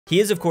He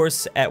is, of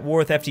course, at war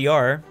with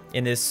FDR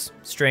in this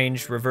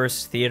strange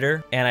reverse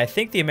theater, and I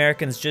think the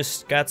Americans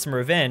just got some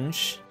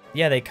revenge.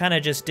 Yeah, they kind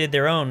of just did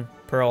their own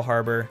Pearl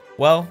Harbor.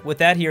 Well, with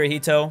that,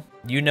 Hirohito,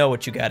 you know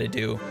what you gotta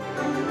do.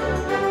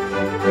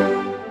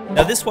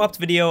 Now this swapped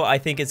video I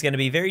think is going to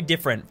be very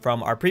different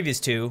from our previous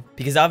two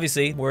because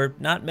obviously we're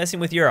not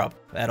messing with Europe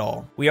at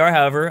all. We are,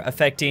 however,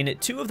 affecting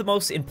two of the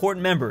most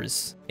important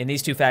members in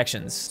these two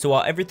factions. So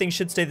while everything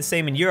should stay the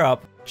same in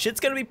Europe, shit's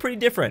going to be pretty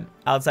different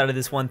outside of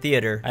this one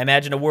theater. I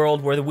imagine a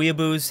world where the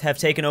weeaboos have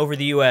taken over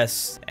the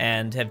US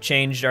and have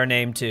changed our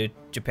name to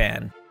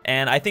Japan.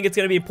 And I think it's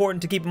going to be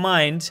important to keep in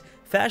mind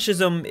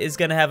fascism is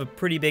going to have a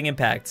pretty big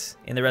impact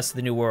in the rest of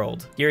the new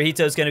world.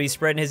 Hirohito is going to be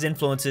spreading his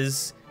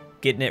influences,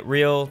 getting it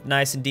real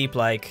nice and deep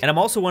like. And I'm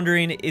also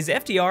wondering, is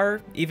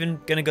FDR even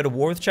gonna go to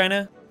war with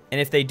China?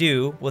 And if they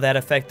do, will that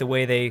affect the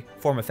way they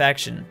form a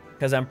faction?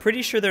 Because I'm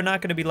pretty sure they're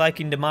not gonna be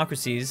liking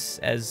democracies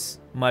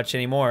as much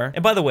anymore.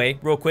 And by the way,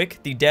 real quick,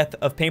 the death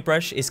of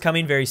Paintbrush is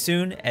coming very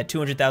soon at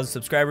 200,000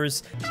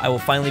 subscribers. I will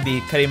finally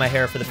be cutting my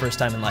hair for the first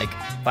time in like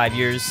 5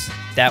 years.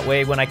 That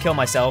way, when I kill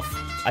myself,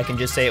 I can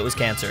just say it was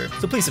cancer.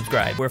 So please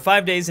subscribe. We're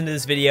 5 days into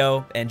this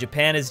video, and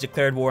Japan has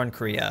declared war on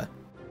Korea.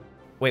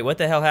 Wait, what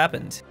the hell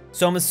happened?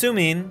 So I'm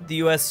assuming the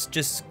US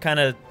just kind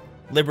of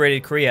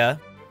liberated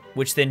Korea,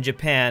 which then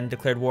Japan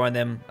declared war on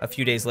them a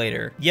few days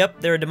later.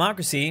 Yep, they're a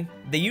democracy.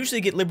 They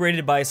usually get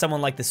liberated by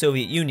someone like the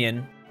Soviet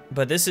Union,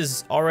 but this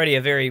is already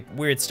a very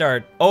weird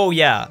start. Oh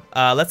yeah,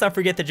 let's not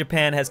forget that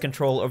Japan has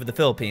control over the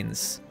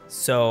Philippines.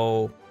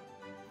 So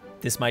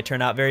this might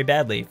turn out very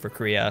badly for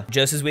Korea.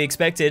 Just as we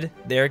expected,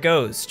 there it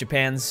goes.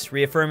 Japan's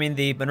reaffirming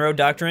the Monroe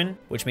Doctrine,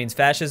 which means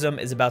fascism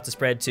is about to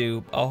spread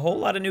to a whole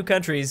lot of new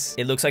countries.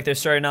 It looks like they're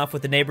starting off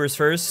with the neighbors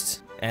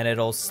first, and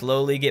it'll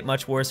slowly get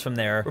much worse from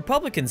there.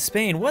 Republican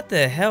Spain, what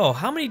the hell?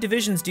 How many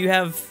divisions do you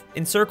have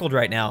encircled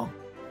right now?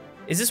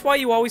 Is this why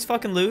you always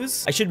fucking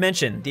lose? I should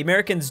mention, the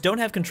Americans don't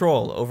have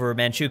control over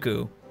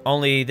Manchukuo,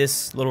 only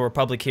this little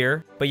republic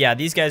here. But yeah,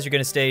 these guys are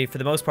gonna stay, for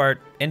the most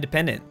part,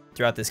 independent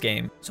throughout this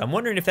game. So I'm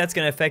wondering if that's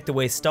going to affect the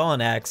way Stalin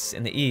acts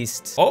in the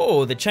East.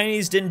 Oh, the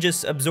Chinese didn't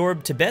just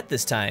absorb Tibet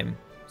this time.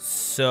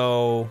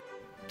 So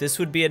this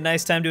would be a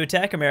nice time to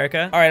attack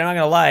America. All right, I'm not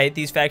going to lie.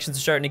 These factions are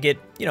starting to get,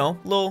 you know,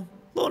 a little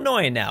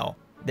annoying now.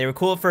 They were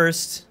cool at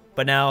first,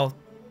 but now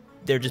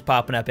they're just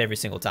popping up every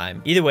single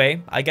time. Either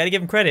way, I got to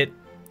give them credit.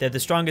 They're the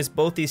strongest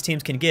both these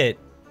teams can get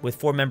with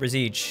 4 members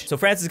each. So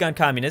France has gone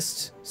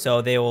communist,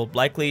 so they will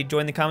likely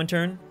join the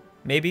Comintern.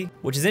 Maybe,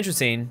 which is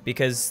interesting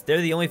because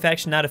they're the only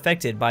faction not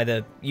affected by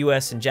the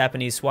US and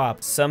Japanese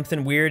swap.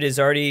 Something weird is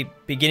already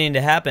beginning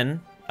to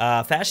happen.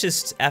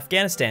 Fascist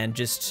Afghanistan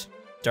just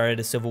started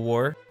a civil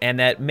war, and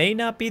that may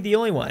not be the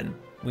only one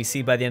we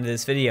see by the end of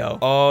this video.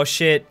 Oh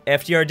shit,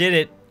 FDR did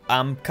it.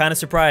 I'm kind of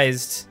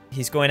surprised.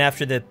 He's going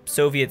after the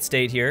Soviet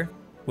state here,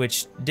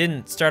 which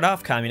didn't start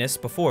off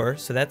communist before,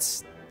 so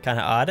that's kind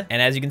of odd.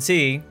 And as you can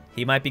see,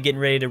 he might be getting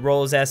ready to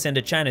roll his ass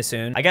into China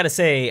soon. I gotta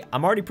say,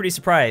 I'm already pretty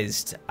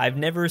surprised. I've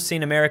never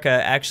seen America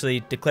actually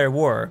declare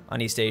war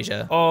on East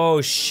Asia. Oh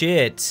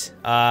shit.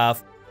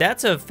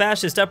 That's a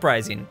fascist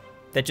uprising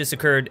that just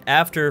occurred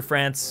after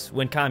France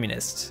went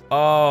communist.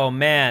 Oh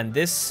man,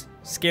 this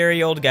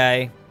scary old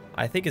guy,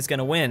 I think is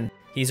gonna win.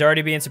 He's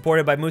already being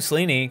supported by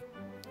Mussolini,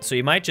 so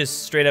he might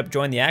just straight up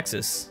join the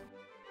Axis.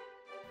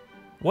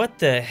 What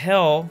the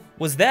hell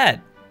was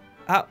that?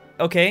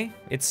 Okay,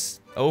 it's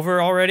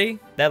over already?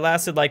 That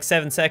lasted like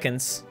 7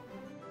 seconds,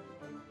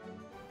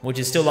 which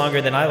is still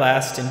longer than I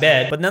last in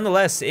bed, but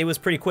nonetheless, it was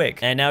pretty quick.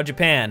 And now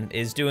Japan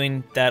is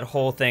doing that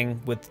whole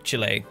thing with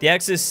Chile. The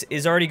Axis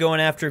is already going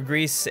after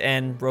Greece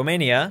and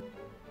Romania,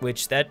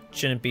 which that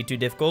shouldn't be too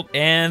difficult.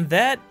 And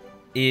that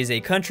is a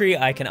country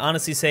I can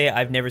honestly say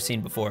I've never seen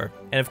before.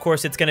 And of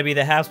course, it's gonna be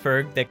the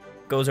Habsburg that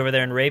goes over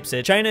there and rapes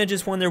it. China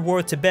just won their war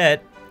with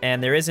Tibet,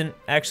 and there isn't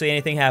actually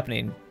anything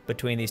happening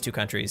between these two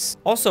countries.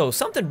 Also,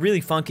 something really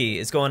funky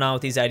is going on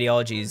with these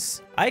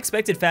ideologies. I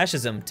expected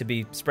fascism to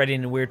be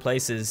spreading in weird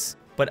places,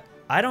 but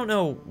I don't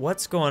know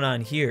what's going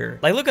on here.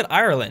 Like, look at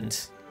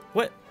Ireland.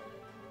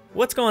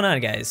 What's going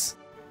on, guys?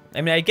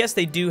 I mean, I guess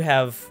they do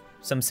have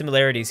some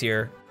similarities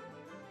here.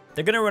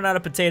 They're gonna run out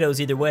of potatoes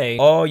either way.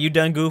 Oh, you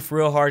done goof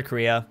real hard,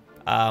 Korea.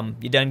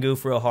 You done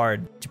goof real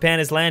hard. Japan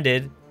has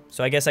landed,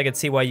 so I guess I could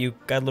see why you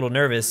got a little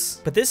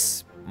nervous. But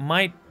this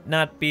might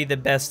not be the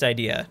best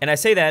idea. And I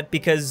say that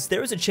because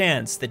there is a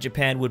chance that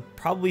Japan would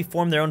probably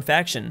form their own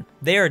faction.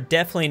 They are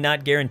definitely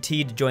not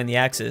guaranteed to join the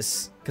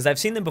Axis, because I've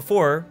seen them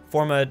before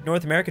form a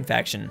North American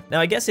faction. Now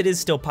I guess it is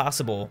still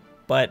possible,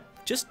 but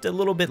just a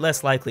little bit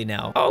less likely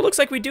now. Oh, it looks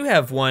like we do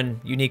have one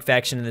unique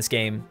faction in this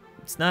game.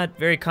 It's not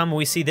very common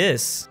we see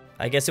this.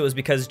 I guess it was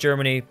because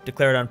Germany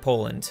declared on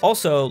Poland.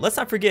 Also, let's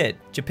not forget,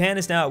 Japan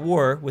is now at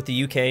war with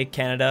the UK,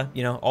 Canada,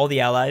 you know, all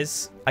the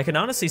allies. I can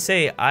honestly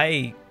say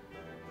I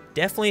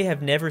definitely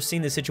have never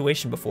seen this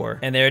situation before.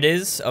 And there it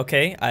is.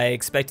 Okay, I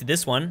expected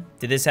this one.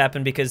 Did this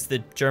happen because the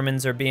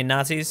Germans are being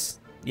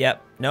Nazis?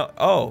 Yep. No.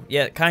 Oh,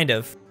 yeah, kind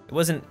of. It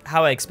wasn't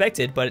how I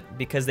expected, but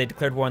because they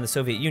declared war on the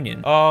Soviet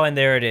Union. Oh, and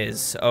there it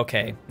is.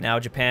 Okay, now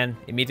Japan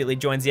immediately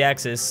joins the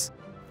Axis.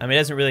 I mean,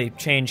 it doesn't really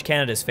change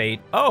Canada's fate.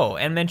 Oh,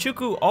 and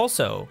Manchukuo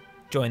also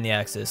joined the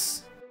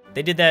Axis.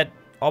 They did that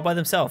all by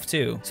themselves,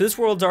 too. So this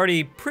world's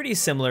already pretty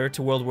similar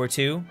to World War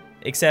II,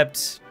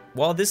 except,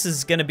 well, this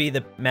is gonna be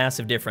the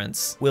massive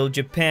difference. Will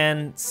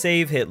Japan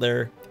save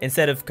Hitler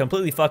instead of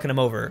completely fucking him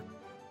over,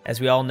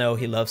 as we all know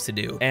he loves to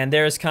do? And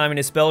there's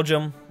communist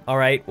Belgium. All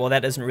right, well,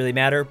 that doesn't really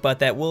matter, but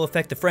that will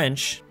affect the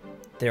French.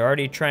 They're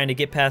already trying to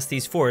get past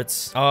these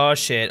forts. Oh,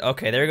 shit.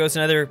 Okay, there goes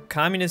another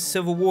communist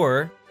civil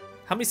war.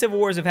 How many civil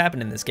wars have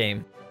happened in this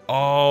game?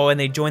 Oh, and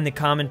they joined the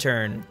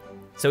Comintern.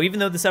 So even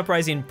though this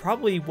uprising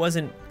probably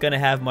wasn't gonna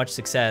have much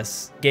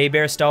success, Gay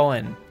Bear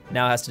Stalin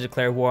now has to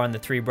declare war on the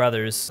three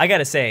brothers. I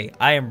gotta say,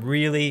 I am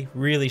really,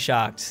 really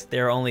shocked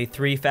there are only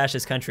 3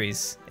 fascist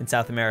countries in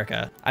South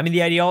America. I mean,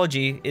 the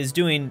ideology is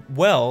doing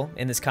well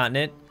in this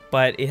continent,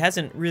 but it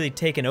hasn't really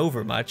taken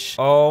over much.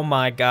 Oh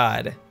my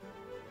God.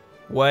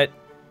 What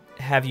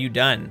have you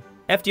done?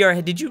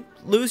 FDR, did you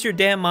lose your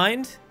damn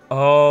mind?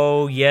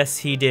 Oh, yes,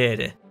 he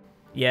did.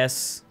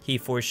 Yes, he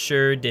for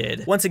sure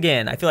did. Once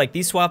again, I feel like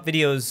these swap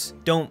videos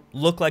don't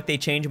look like they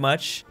change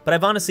much, but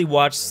I've honestly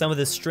watched some of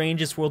the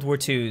strangest World War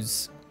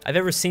IIs I've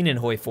ever seen in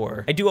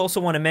HOI4. I do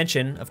also want to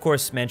mention, of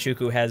course,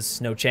 Manchukuo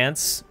has no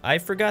chance. I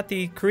forgot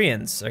the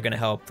Koreans are gonna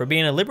help. For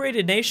being a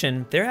liberated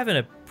nation, they're having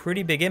a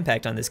pretty big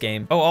impact on this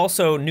game. Oh,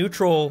 also,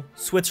 neutral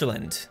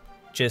Switzerland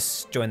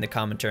just joined the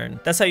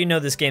Comintern. That's how you know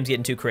this game's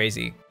getting too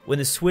crazy. When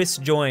the Swiss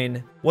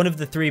join one of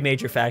the 3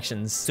 major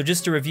factions. So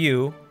just to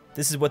review,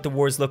 this is what the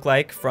wars look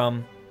like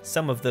from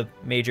some of the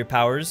major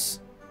powers.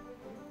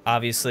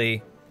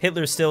 Obviously,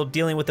 Hitler's still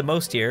dealing with the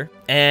most here.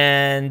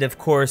 And of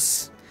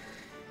course,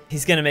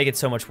 he's gonna make it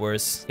so much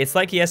worse. It's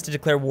like he has to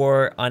declare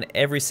war on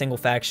every single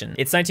faction.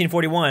 It's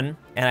 1941,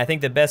 and I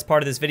think the best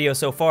part of this video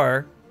so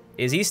far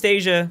is East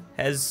Asia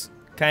has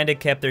kinda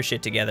kept their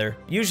shit together.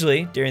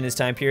 Usually, during this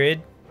time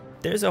period,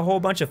 there's a whole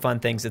bunch of fun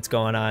things that's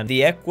going on.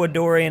 The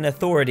Ecuadorian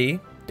Authority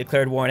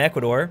declared war on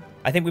Ecuador.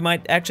 I think we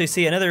might actually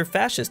see another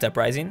fascist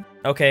uprising.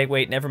 Okay,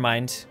 wait, never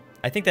mind.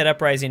 I think that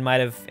uprising might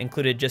have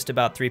included just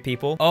about 3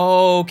 people.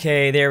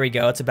 Okay, there we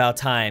go, it's about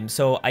time.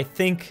 So I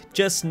think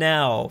just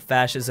now,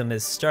 fascism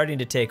is starting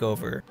to take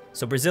over.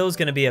 So Brazil is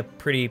gonna be a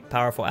pretty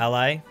powerful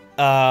ally.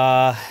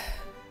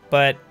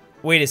 But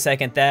wait a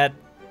second, that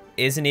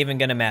isn't even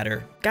gonna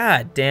matter.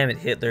 God damn it,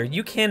 Hitler,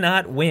 you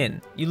cannot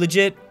win. You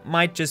legit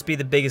might just be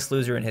the biggest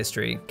loser in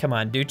history. Come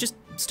on, dude, just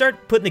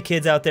start putting the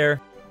kids out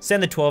there.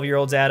 Send the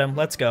 12-year-olds at him,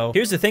 let's go.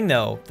 Here's the thing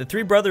though, the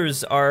 3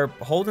 brothers are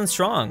holding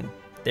strong.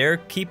 They're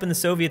keeping the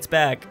Soviets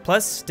back.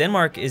 Plus,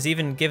 Denmark is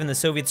even giving the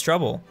Soviets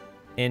trouble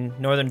in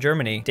northern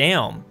Germany.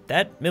 Damn,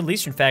 that Middle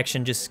Eastern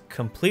faction just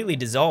completely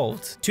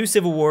dissolved. 2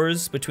 civil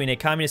wars between a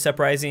communist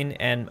uprising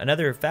and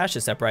another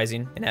fascist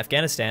uprising in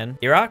Afghanistan.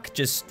 Iraq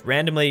just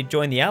randomly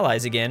joined the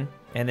Allies again,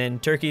 and then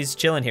Turkey's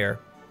chilling here,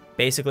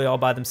 basically all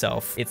by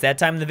themselves. It's that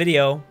time in the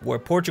video where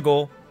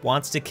Portugal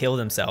wants to kill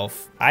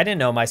themselves. I didn't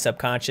know my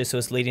subconscious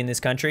was leading this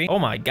country. Oh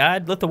my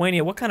God,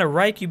 Lithuania, what kind of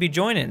Reich you be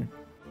joining?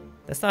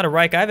 That's not a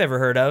Reich I've ever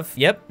heard of.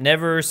 Yep,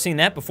 never seen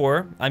that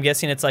before. I'm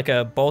guessing it's like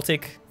a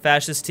Baltic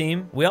fascist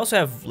team. We also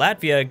have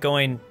Latvia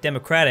going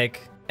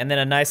democratic, and then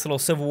a nice little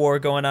civil war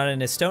going on in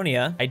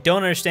Estonia. I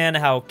don't understand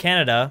how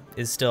Canada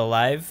is still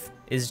alive.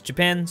 Is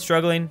Japan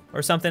struggling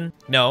or something?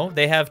 No,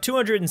 they have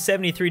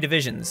 273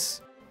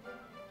 divisions.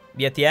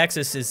 Yet the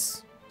Axis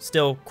is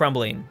still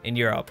crumbling in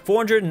Europe.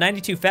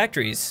 492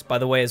 factories, by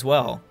the way, as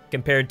well,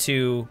 compared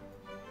to,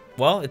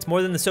 well, it's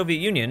more than the Soviet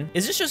Union.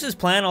 Is this just his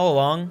plan all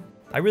along?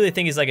 I really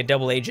think he's like a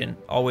double agent,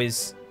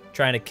 always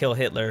trying to kill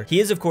Hitler. He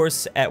is, of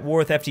course, at war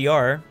with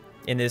FDR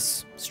in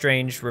this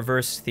strange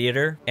reverse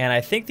theater, and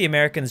I think the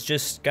Americans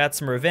just got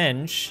some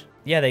revenge.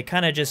 Yeah, they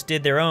kind of just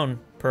did their own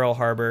Pearl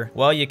Harbor.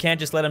 Well, you can't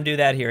just let them do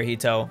that,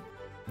 Hirohito.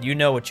 You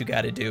know what you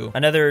gotta do.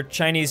 Another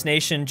Chinese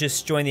nation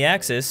just joined the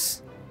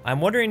Axis. I'm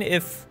wondering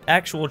if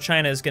actual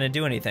China is gonna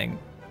do anything.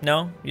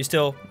 No? You're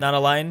still not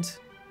aligned?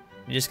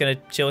 You're just gonna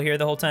chill here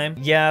the whole time?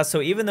 Yeah,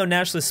 so even though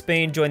nationalist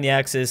Spain joined the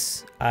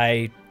Axis,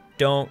 I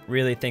don't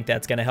really think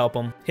that's gonna help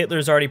them.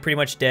 Hitler's already pretty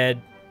much dead,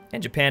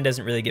 and Japan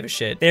doesn't really give a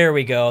shit. There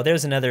we go,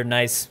 there's another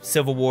nice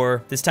civil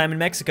war, this time in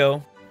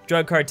Mexico.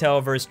 Drug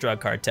cartel versus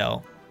drug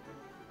cartel.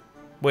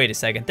 Wait a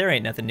second, there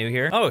ain't nothing new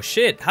here. Oh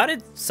shit, how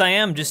did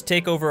Siam just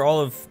take over all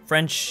of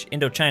French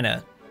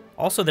Indochina?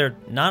 Also, they're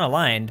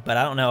non-aligned, but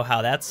I don't know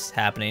how that's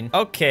happening.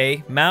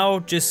 Okay, Mao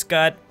just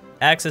got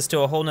access to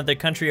a whole nother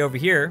country over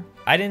here.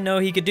 I didn't know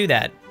he could do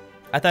that.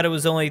 I thought it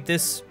was only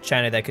this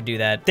China that could do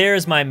that.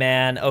 There's my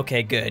man.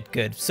 Okay, good,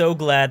 good. So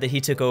glad that he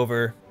took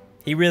over.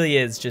 He really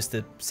is just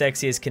the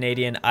sexiest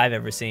Canadian I've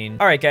ever seen.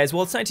 All right, guys,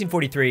 well, it's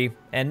 1943,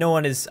 and no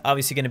one is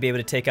obviously gonna be able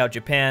to take out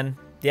Japan.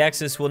 The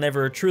Axis will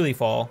never truly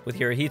fall with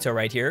Hirohito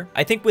right here.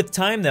 I think with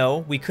time,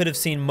 though, we could have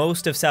seen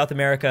most of South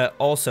America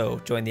also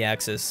join the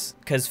Axis,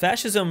 because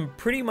fascism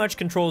pretty much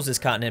controls this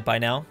continent by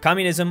now.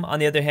 Communism, on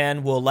the other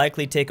hand, will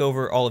likely take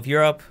over all of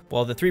Europe,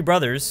 while the 3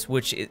 brothers,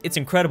 which it's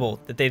incredible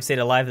that they've stayed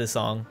alive this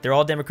long, they're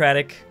all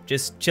democratic,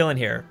 just chilling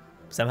here.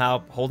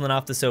 somehow holding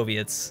off the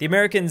Soviets. The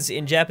Americans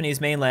in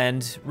Japanese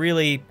mainland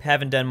really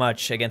haven't done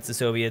much against the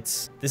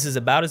Soviets. This is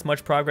about as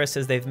much progress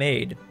as they've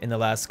made in the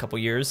last couple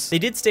years. They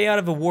did stay out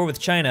of a war with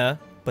China,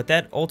 but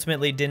that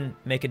ultimately didn't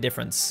make a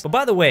difference. But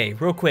by the way,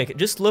 real quick,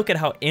 just look at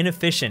how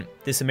inefficient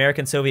this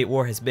American-Soviet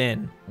war has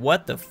been.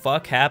 What the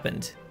fuck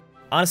happened?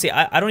 Honestly,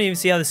 I don't even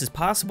see how this is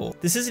possible.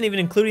 This isn't even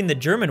including the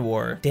German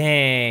war.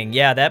 Dang,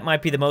 yeah, that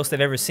might be the most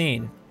I've ever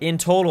seen. In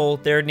total,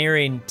 they're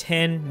nearing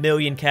 10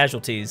 million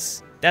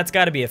casualties. That's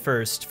gotta be a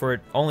first for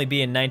it only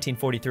being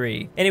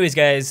 1943. Anyways,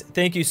 guys,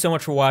 thank you so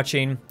much for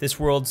watching. This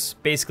world's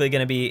basically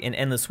gonna be an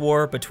endless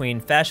war between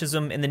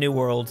fascism and the New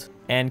World,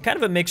 and kind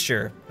of a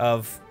mixture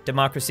of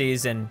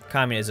democracies and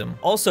communism.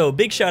 Also,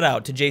 big shout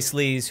out to Jay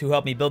Sleaze, who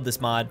helped me build this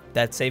mod.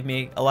 That saved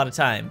me a lot of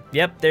time.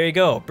 Yep, there you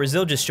go.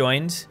 Brazil just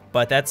joined,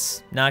 but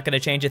that's not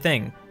gonna change a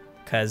thing,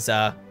 cause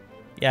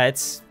yeah,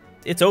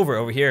 it's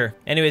over here.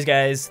 Anyways,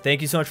 guys,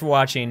 thank you so much for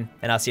watching,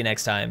 and I'll see you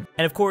next time.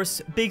 And of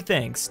course, big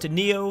thanks to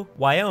Neo,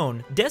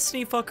 Wyone,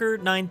 Destiny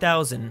Fucker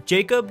 9000,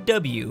 Jacob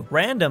W,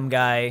 Random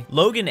Guy,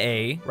 Logan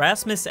A,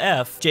 Rasmus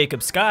F,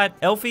 Jacob Scott,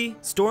 Elfie,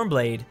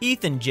 Stormblade,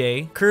 Ethan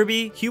J,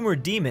 Kirby, Humor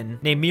Demon,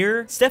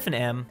 Namir, Stefan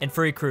M, and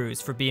Furry Cruz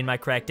for being my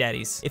crack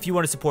daddies. If you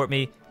want to support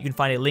me, you can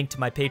find a link to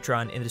my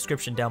Patreon in the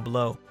description down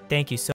below. Thank you so